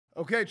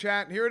Okay,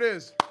 chat, here it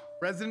is.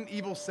 Resident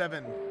Evil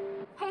 7.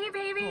 Hey,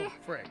 baby. Oh,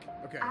 frick.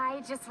 Okay.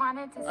 I just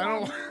wanted to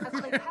send a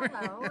quick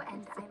hello,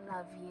 and I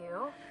love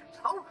you.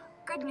 Oh,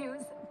 good news.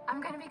 I'm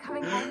going to be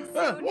coming home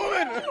soon.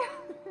 Woman!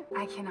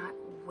 I cannot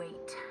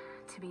wait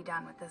to be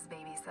done with this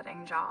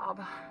babysitting job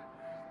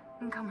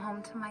and come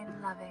home to my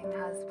loving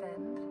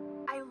husband.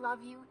 I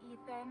love you,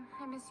 Ethan.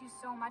 I miss you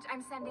so much.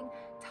 I'm sending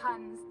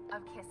tons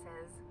of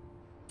kisses.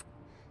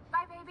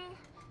 Bye, baby.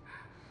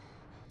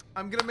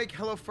 I'm gonna make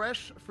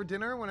HelloFresh for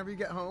dinner whenever you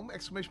get home.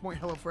 Exclamation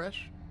point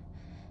HelloFresh.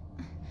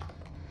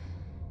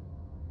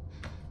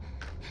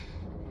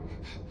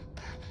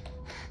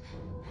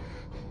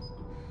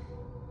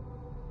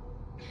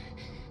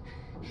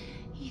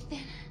 Ethan.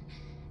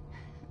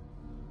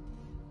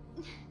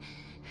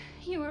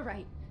 You were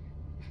right.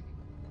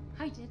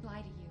 I did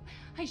lie to you.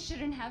 I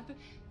shouldn't have.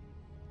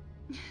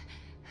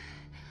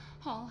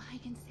 All I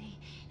can say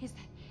is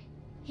that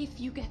if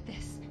you get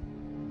this,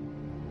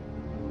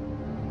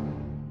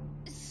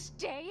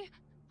 stay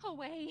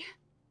away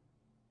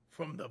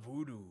from the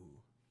voodoo.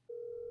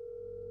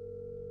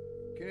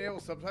 Can you enable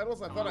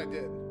subtitles? I thought I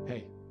did.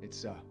 Hey,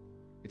 it's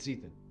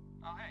Ethan.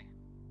 Oh, hey.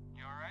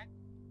 You alright?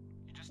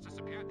 You just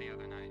disappeared the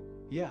other night.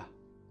 Yeah,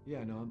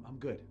 no, I'm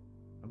good.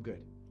 I'm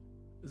good.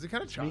 Is it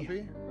kind of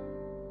choppy?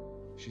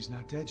 She's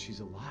not dead.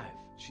 She's alive.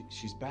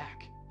 She's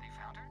back. They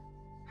found her?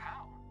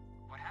 How?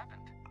 What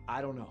happened?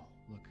 I don't know.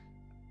 Look,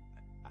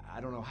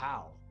 I don't know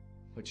how,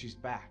 but she's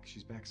back.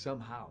 She's back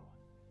somehow.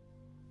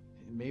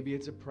 Maybe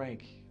it's a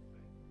prank.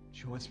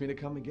 She wants me to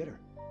come and get her.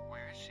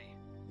 Where is she?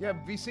 Yeah,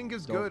 VSync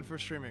is good for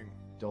streaming.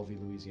 Dulvey,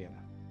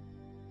 Louisiana.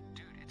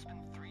 Dude, it's been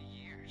 3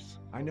 years.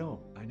 I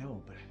know,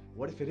 but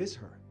what if it is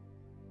her?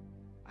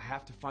 I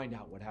have to find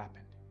out what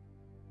happened.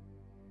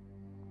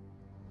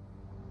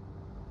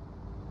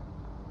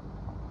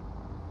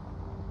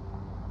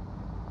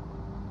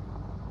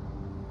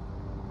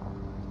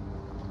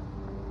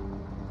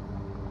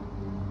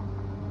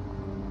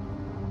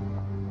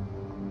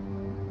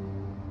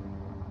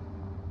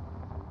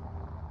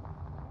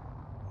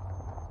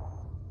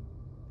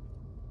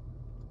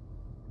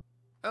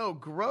 Oh,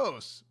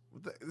 gross.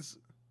 What the, this...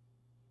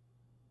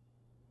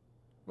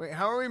 Wait,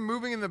 how are we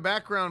moving in the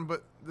background,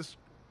 but this...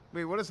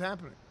 Wait, what is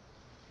happening?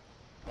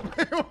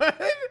 Wait,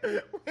 what?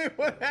 Wait,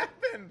 what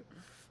happened?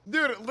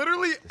 Dude,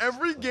 literally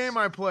every game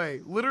I play,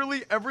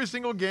 literally every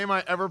single game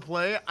I ever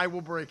play, I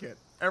will break it.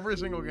 Every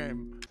single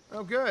game.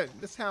 Oh, good.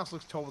 This house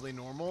looks totally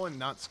normal and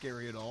not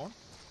scary at all.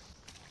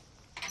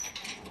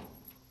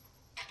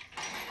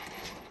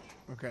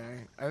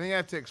 Okay, I think I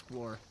have to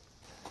explore.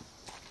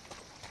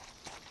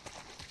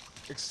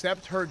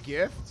 Accept her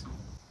gift?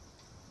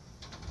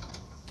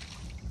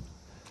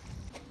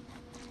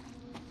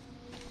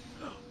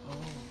 Oh.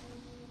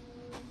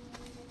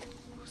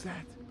 Who's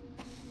that?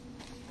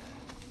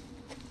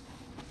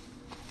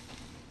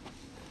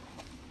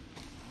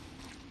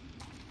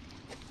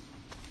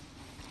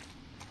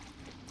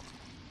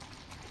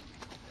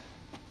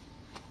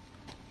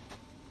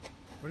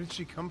 Where did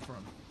she come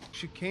from?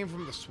 She came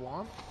from the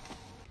swamp?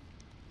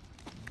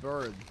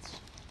 Birds.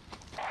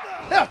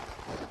 Ah!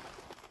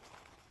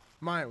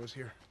 Maya was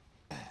here.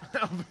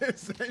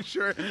 Alvea's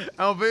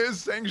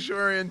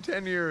Sanctuary in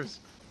 10 years.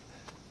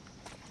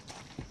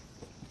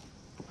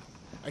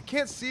 I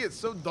can't see, it's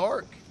so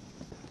dark.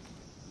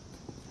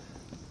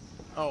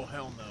 Oh,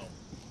 hell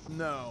no.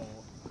 No.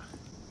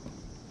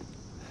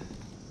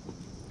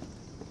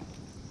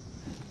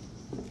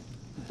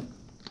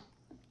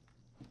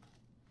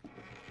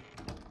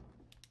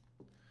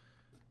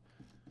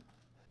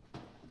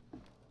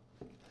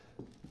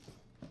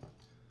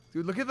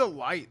 Dude, look at the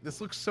light. This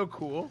looks so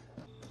cool.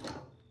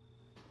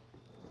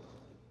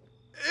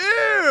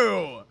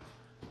 Ew!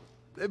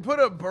 They put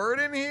a bird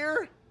in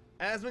here?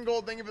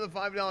 Asmongold, thank you for the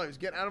 $5.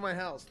 Get out of my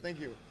house.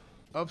 Thank you.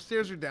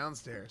 Upstairs or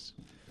downstairs?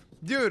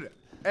 Dude,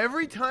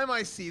 every time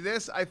I see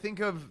this, I think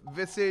of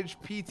Visage,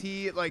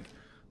 PT, like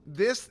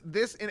this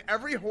in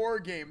every horror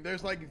game,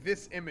 there's like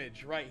this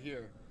image right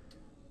here.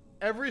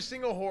 Every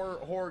single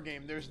horror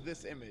game, there's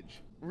this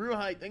image.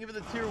 Ruhite, thank you for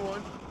the tier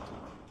 1.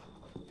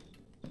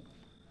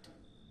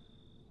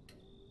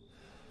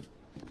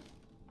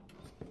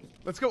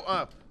 Let's go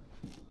up.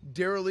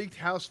 Derelict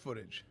house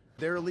footage.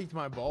 Derelict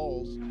my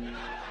balls.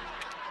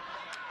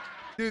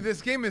 Dude,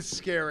 this game is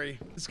scary.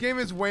 This game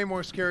is way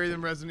more scary than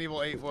Resident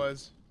Evil 8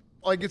 was.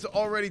 Like, it's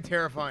already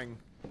terrifying.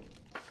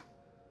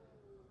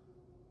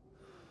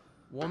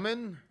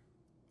 Woman?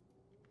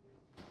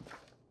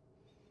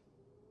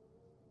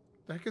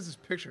 The heck is this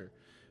picture?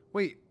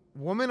 Wait,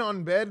 woman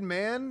on bed,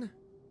 man?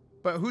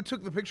 But who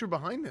took the picture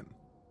behind him?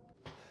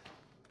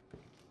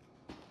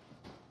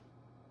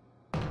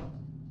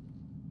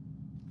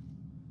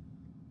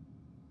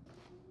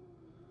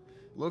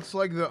 Looks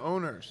like the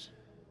owners.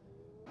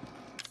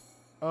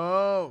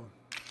 Oh.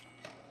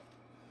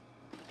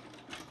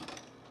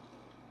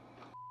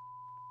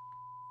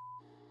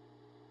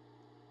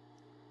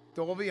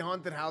 Dolby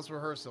Haunted House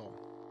Rehearsal.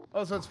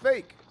 Oh, so it's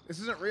fake. This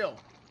isn't real.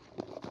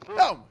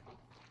 Oh!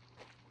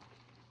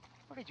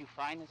 Where did you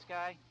find this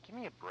guy? Give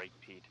me a break,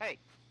 Pete. Hey,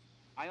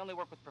 I only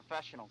work with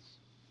professionals.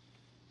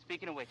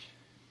 Speaking of which,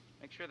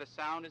 make sure the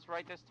sound is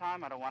right this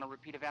time. I don't want a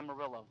repeat of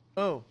Amarillo.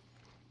 Oh.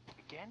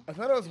 Again? I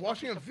thought I was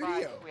watching a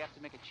video. We have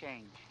to make a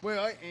change. Wait,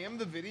 I am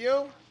the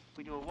video?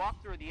 We do a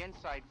walkthrough of the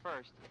inside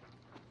first,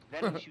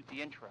 then we shoot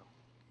the intro.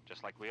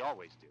 Just like we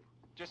always do.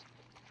 Just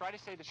try to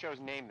say the show's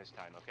name this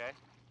time, okay?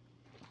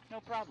 No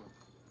problem.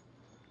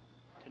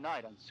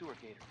 Tonight on Sewer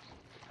Gators.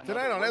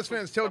 Tonight on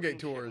Esfand's Tailgate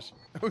Tours.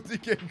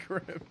 OTK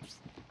Crips.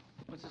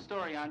 What's the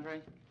story,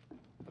 Andre?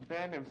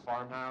 Abandoned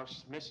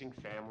farmhouse, missing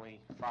family,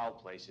 foul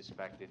play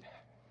suspected.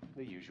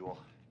 The usual.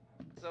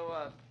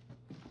 So,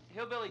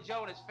 Hillbilly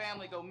Joe and his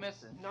family go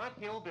missing. Not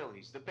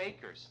hillbillies, the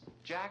Bakers.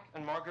 Jack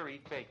and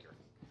Marguerite Baker.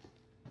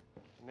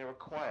 And they were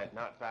quiet,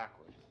 not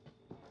backward.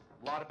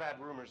 A lot of bad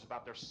rumors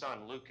about their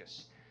son,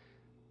 Lucas.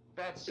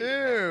 Bad seed.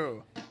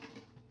 Ew.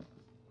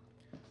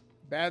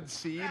 Bad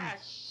seed? Ah,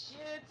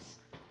 shit!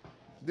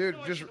 Dude,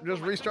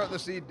 just restart the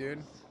seed,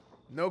 dude.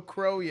 No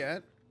crow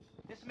yet.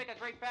 This would make a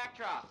great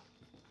backdrop.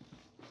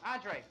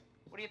 Andre,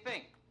 what do you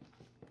think?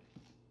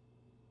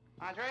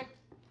 Andre?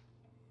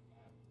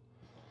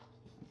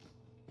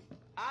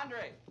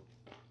 Andre?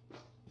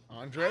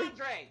 Andre?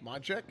 Andre!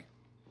 Modcheck?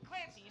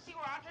 Clancy, you see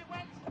where Andre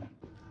went?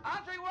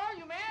 Andre, where are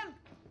you, man?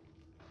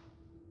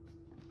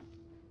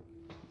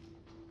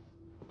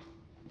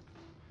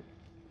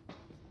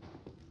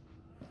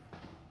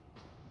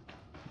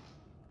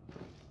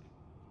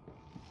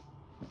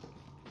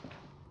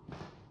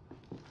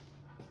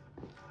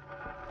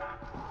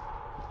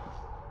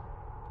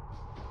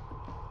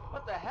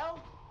 What the hell?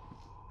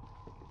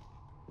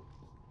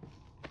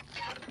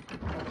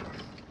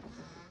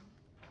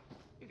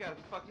 You gotta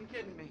be fucking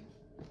kidding me.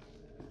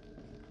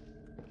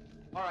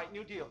 All right,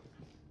 new deal.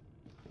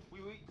 We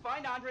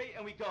find Andre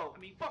and we go. I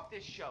mean, fuck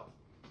this show.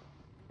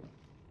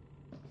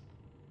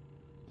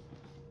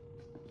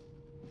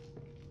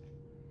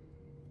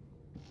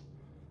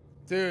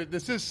 Dude,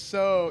 this is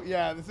so,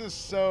 yeah, this is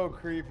so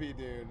creepy,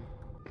 dude.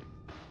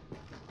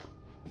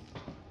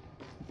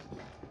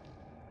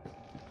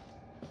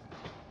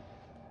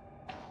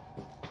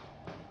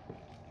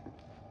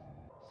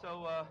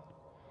 So,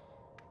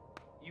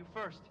 you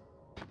first.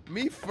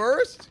 Me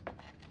first?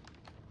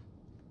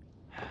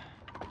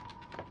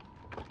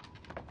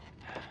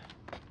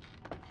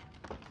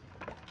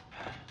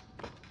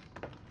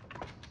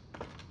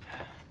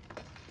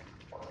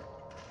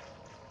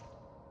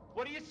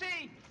 What do you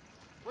see?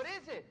 What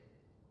is it?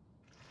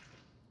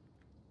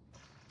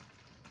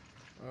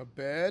 A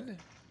bed,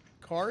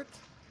 cart,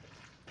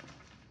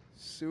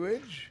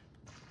 sewage,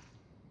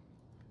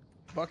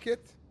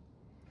 bucket.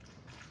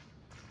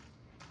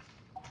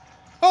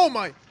 Oh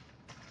my!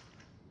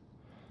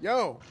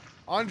 Yo,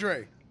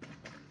 Andre.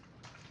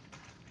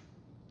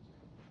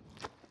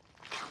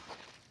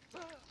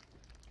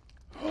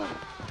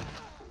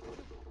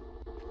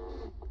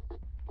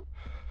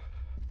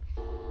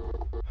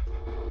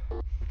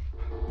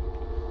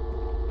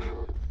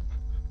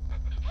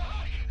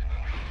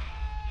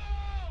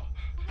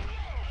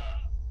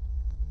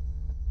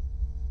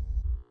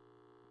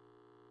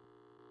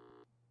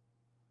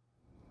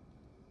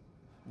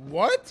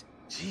 What?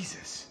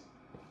 Jesus.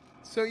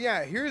 So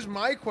yeah, here's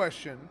my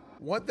question.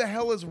 What the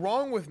hell is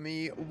wrong with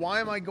me? Why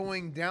am I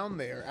going down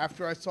there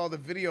after I saw the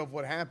video of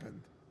what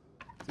happened?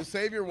 To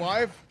save your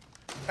wife?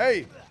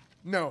 Hey!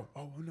 No.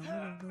 Oh, no, no,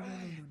 no, no, no, no,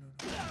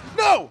 no, no.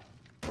 No!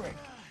 Frick.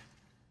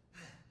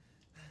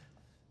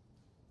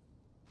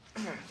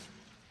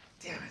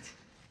 Damn it.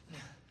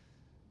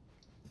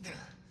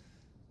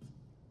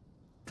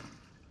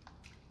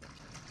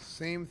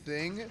 Same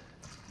thing.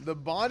 The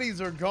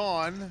bodies are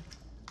gone.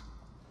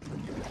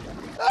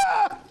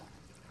 Ah!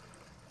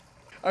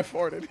 I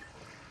farted.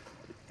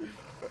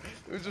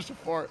 It was just a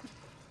fart.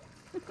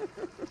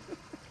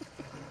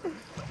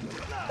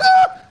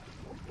 Ah!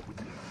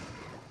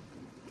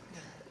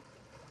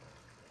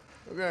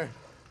 Okay.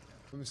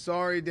 I'm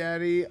sorry,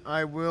 Daddy.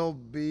 I will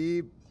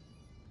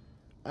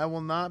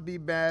not be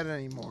bad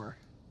anymore.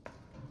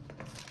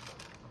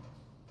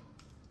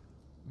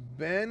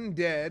 Ben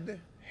dead.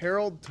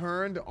 Harold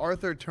turned.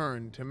 Arthur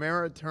turned.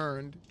 Tamara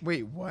turned.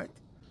 Wait, what?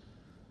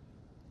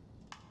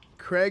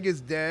 Craig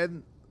is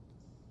dead.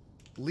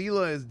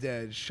 Leela is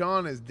dead.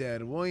 Sean is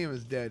dead. William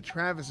is dead.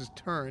 Travis is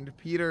turned.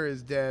 Peter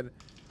is dead.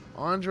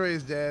 Andre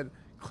is dead.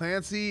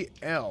 Clancy,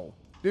 L.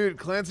 Dude,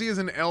 Clancy is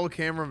an L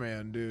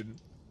cameraman, dude.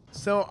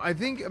 So I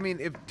think, I mean,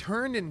 if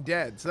turned and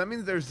dead, so that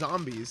means there's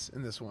zombies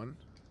in this one.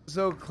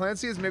 So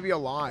Clancy is maybe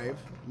alive,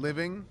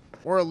 living,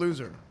 or a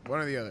loser. One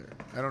or the other.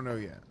 I don't know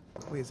yet.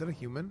 Wait, is that a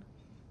human?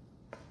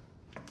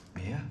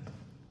 Yeah.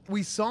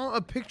 We saw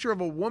a picture of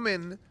a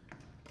woman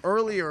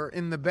earlier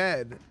in the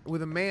bed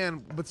with a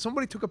man, but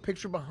somebody took a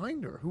picture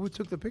behind her. Who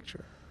took the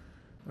picture?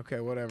 Okay,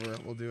 whatever.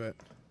 We'll do it.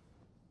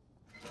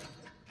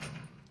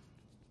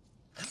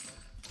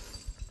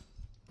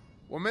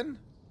 Woman?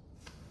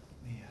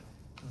 Mia.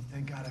 Oh,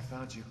 thank God I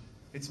found you.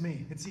 It's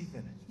me. It's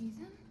Ethan.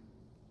 Ethan?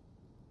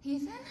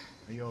 Ethan?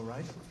 Are you all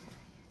right?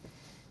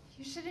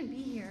 You shouldn't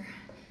be here.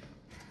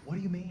 What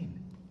do you mean?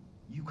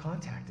 You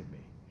contacted me.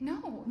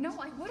 No,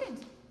 I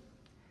wouldn't.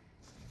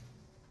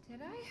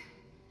 Did I?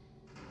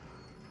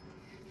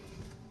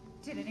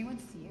 Did anyone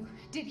see you?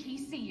 Did he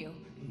see you?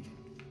 Hey,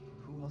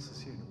 who else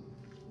is here?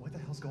 What the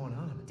hell's going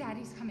on?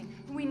 Daddy's coming.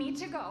 We need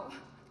to go.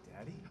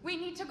 Daddy? We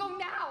need to go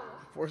now.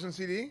 Forcing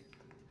CD?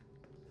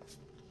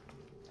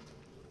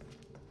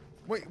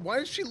 Wait, why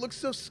does she look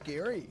so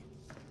scary?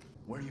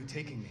 Where are you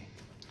taking me?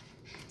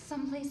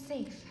 Someplace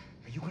safe.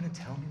 Are you gonna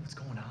tell me what's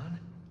going on?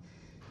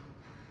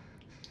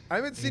 I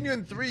haven't seen you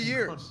in 3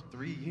 years.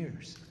 3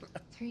 years.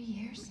 3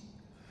 years?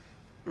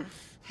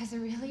 Has it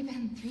really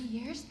been 3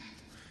 years?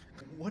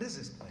 What is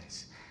this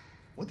place?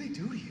 What'd they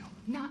do to you?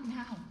 Not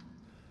now.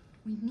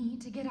 We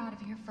need to get out of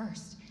here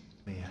first.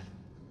 Mia,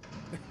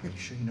 are you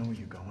sure you know where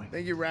you're going?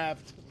 Thank you,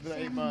 Raft, for the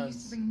 8 Family used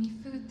months. to bring me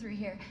food through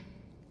here.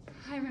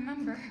 I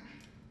remember.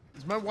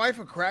 Is my wife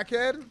a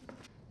crackhead?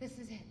 This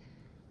is it.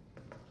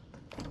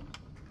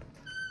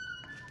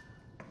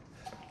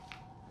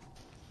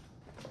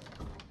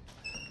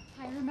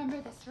 I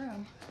remember this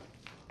room.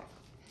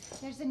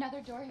 There's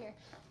another door here.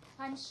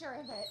 I'm sure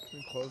of it. Can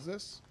we close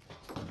this?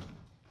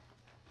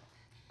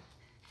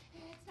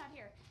 It's not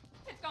here.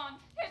 It's gone.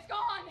 It's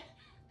gone.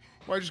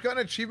 Well, I just got an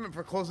achievement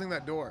for closing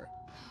that door.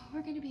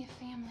 We're gonna be a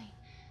family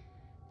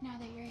now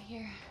that you're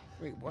here.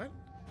 Wait, what?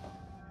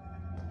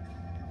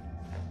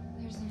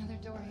 There's another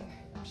door here.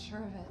 I'm sure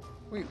of it.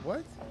 Wait,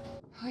 what?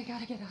 We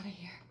gotta get out of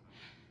here.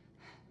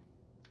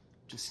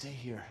 Just stay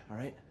here, all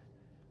right?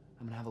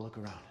 I'm gonna have a look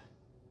around.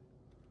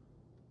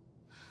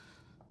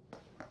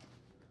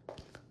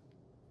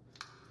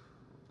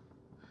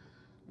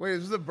 Wait,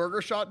 is this a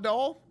Burger Shot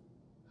doll?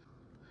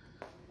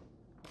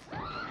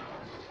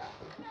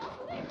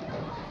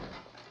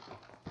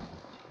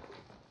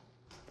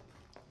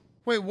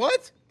 Wait,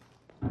 what?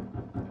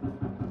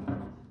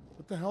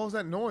 What the hell is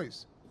that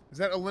noise? Is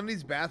that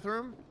Alini's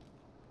bathroom?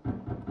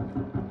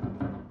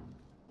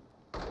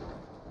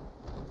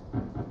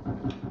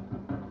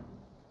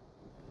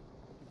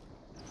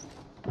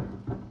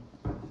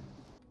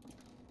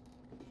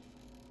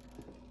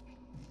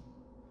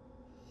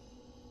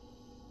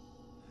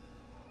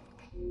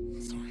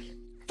 Sorry.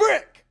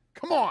 Frick!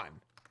 Come on!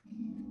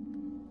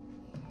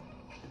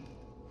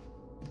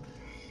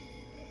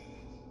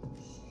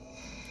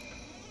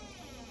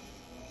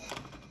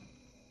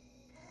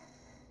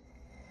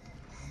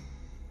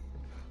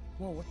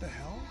 Whoa, what the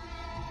hell?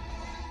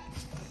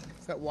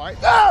 Is that why?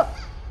 Ah!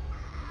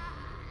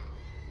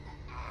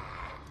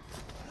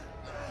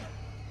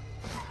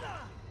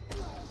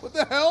 What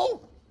the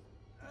hell?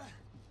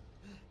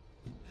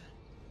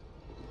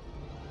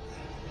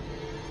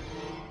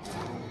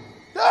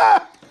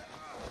 Ah!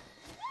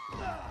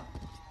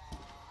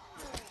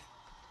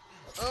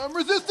 I'm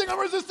resisting, I'm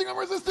resisting, I'm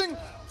resisting!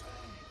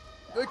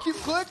 Do I keep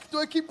click? Do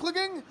I keep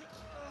clicking?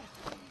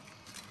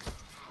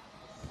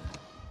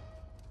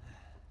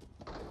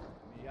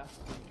 Mia,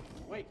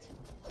 wait!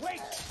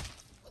 Wait!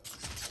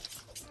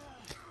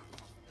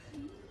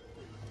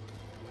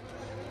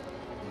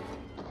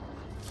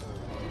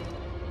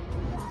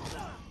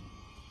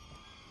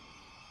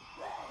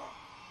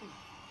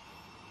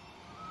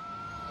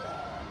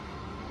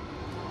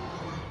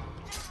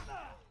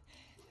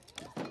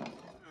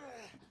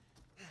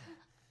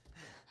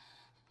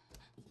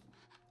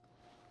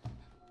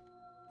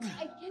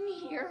 I can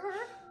hear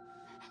her.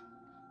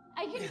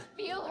 I can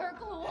feel her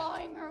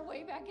clawing her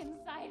way back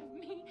inside of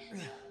me.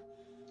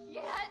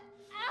 Get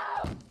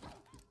out!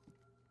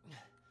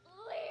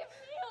 Leave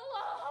me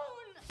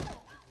alone!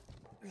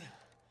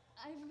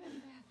 I've been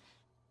bad.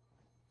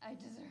 I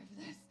deserve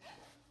this.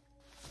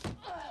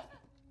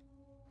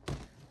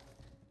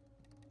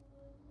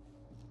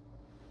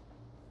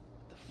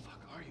 The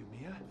fuck are you,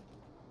 Mia?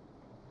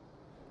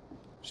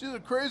 She's a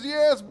crazy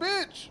ass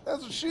bitch.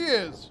 That's what she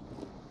is.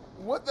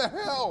 What the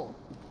hell?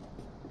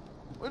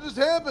 What just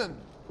happened?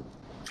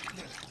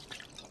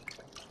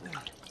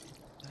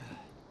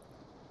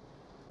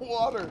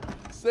 Water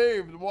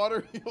saved.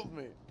 Water healed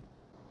me.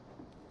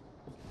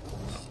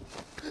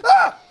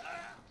 Ah!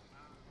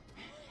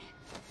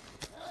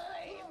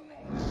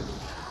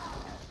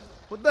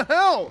 What the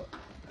hell?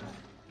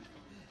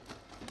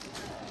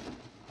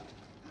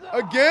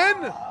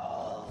 Again?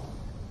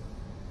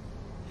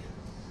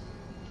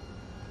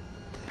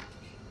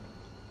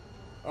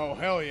 Oh,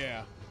 hell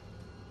yeah.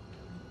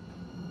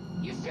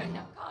 You shouldn't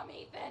have come,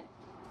 Ethan.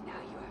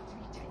 Now you have to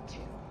be dead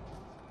too.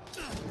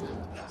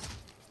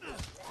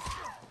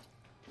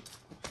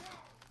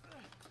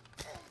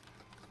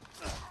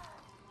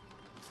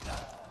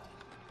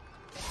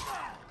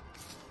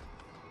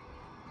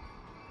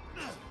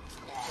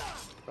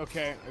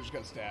 Okay, I just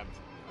got stabbed.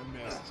 I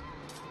missed.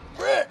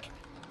 Frick!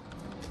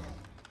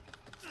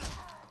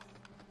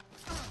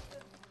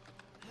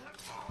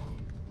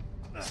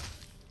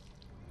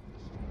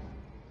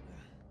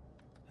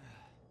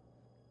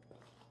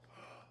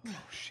 Oh,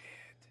 shit.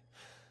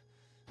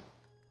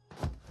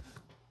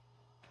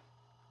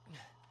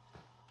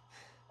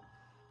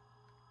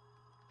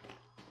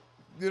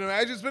 Dude,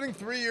 imagine spending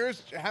 3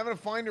 years having to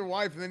find your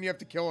wife and then you have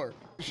to kill her.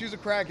 She's a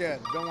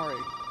crackhead. Don't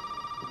worry.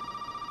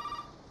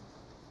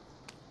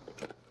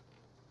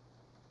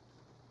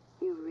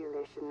 You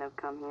really shouldn't have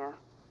come here.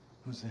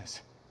 Who's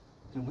this?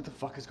 And what the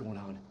fuck is going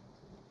on?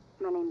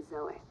 My My name's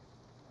Zoe.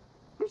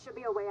 There should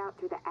be a way out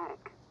through the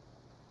attic.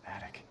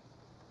 Attic.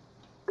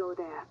 Go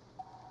there.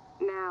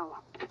 Now.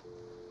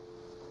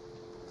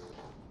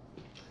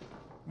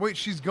 Wait,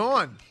 she's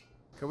gone.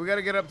 Okay, we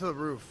gotta get up to the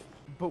roof.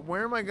 But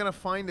where am I gonna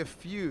find a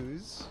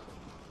fuse?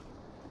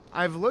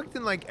 I've looked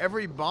in like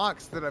every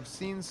box that I've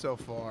seen so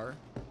far.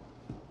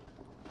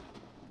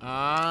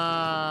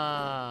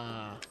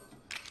 Ah.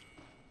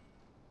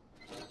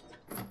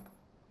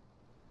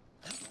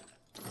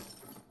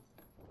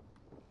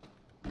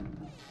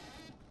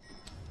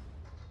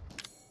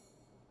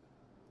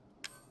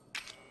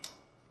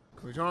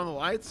 Can we turn on the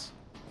lights?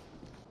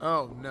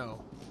 Oh,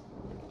 no.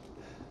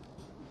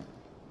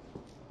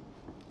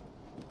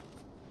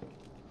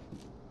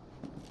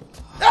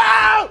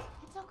 Ow!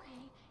 It's okay.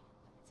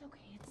 It's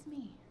okay. It's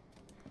me.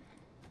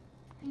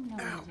 I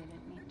know you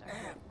didn't mean to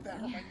hurt me. That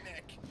hurt my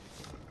neck.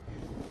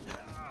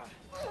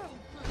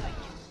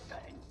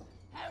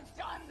 Have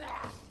done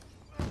that.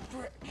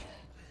 Frick.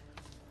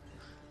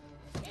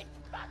 It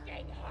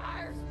fucking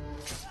hurts.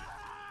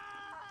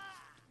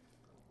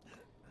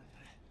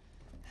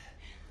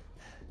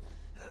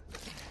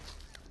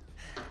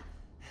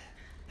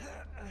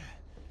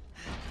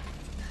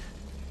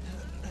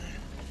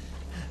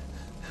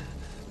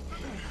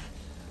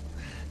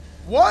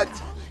 What?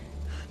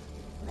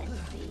 Let's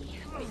see.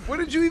 Where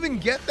did you even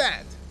get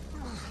that?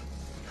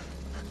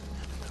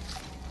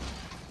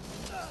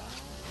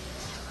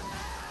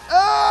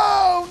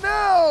 Oh,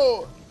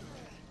 no!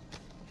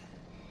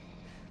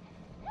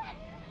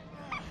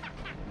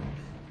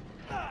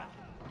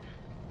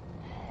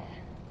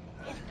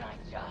 This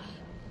job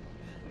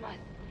must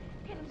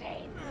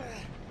contain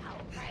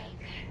outbreak.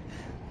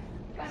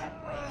 Gonna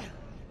quit.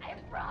 I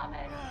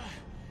promise.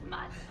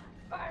 Must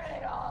burn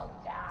it all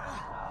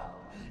down.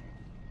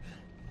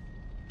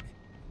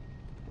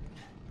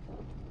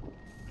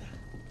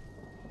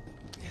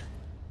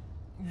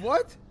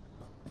 What?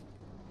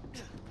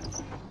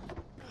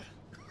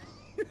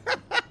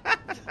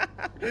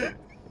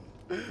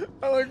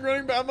 I like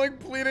running back. I'm like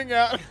bleeding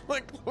out.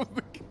 Like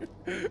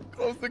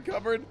close the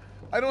cupboard.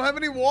 I don't have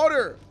any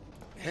water.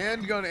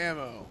 Handgun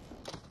ammo.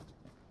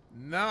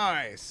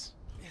 Nice.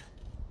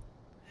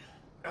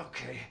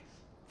 Okay,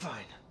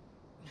 fine.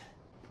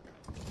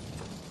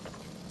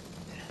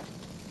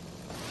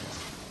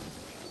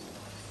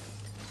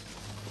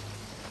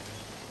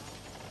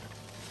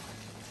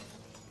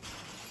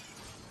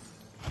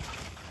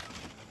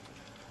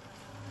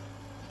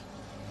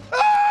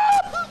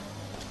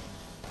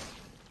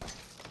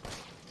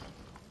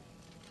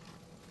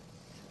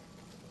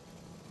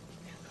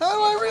 How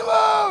do I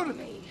reload?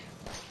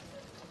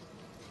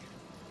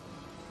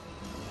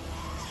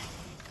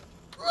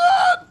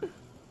 Run!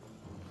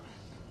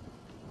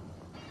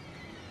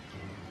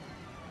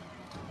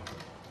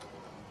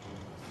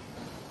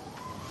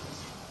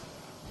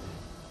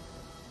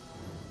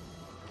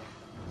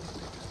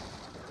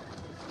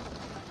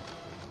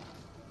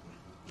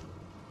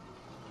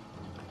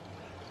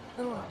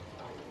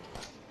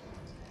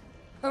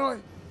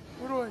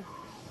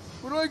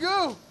 Where do I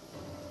go?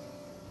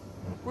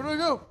 Where do I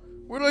go?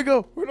 Where do I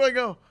go? Where do I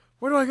go?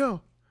 Where do I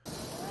go?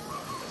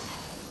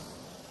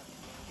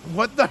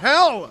 What the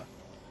hell?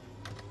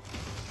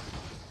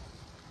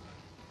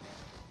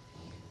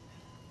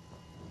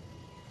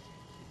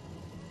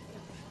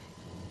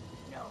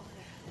 No.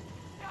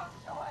 No,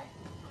 Joy.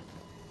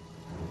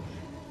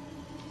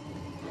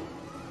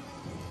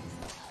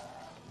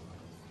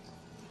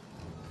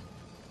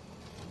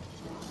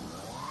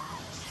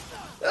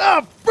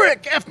 Ah,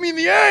 frick! F me in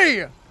the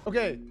A!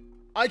 Okay,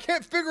 I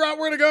can't figure out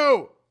where to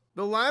go.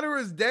 The ladder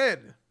is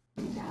dead.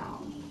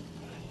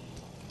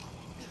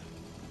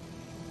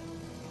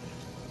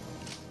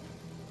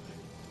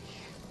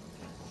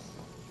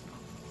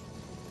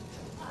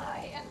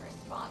 I am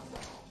responsible.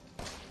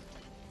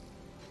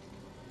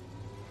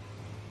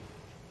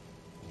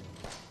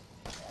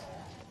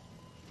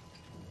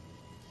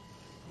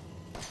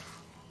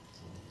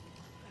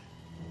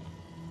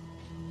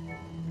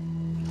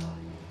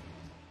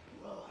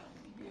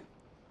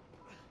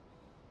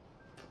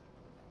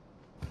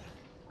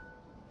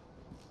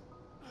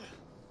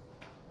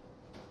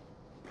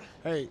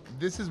 Hey,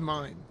 this is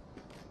mine.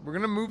 We're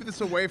gonna move this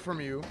away from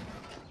you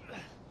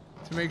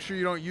to make sure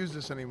you don't use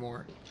this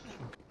anymore.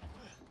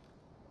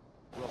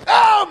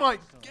 Oh my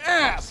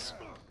ass!